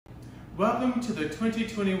Welcome to the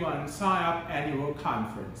 2021 SIOP Annual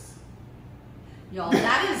Conference. Y'all,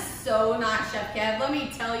 that is so not Chef Kev. Let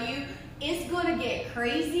me tell you, it's gonna get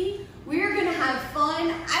crazy. We're gonna have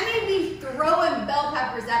fun. I may be throwing bell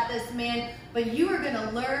peppers at this man, but you are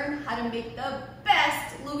gonna learn how to make the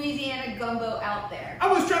best Louisiana gumbo out there.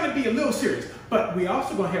 I was trying to be a little serious, but we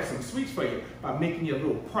also gonna have some sweets for you by making you a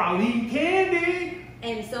little praline candy.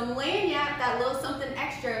 And some lagniappe, that little something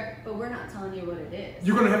extra, but we're not telling you what it is.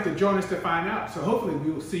 You're gonna have to join us to find out, so hopefully we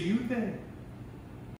will see you then.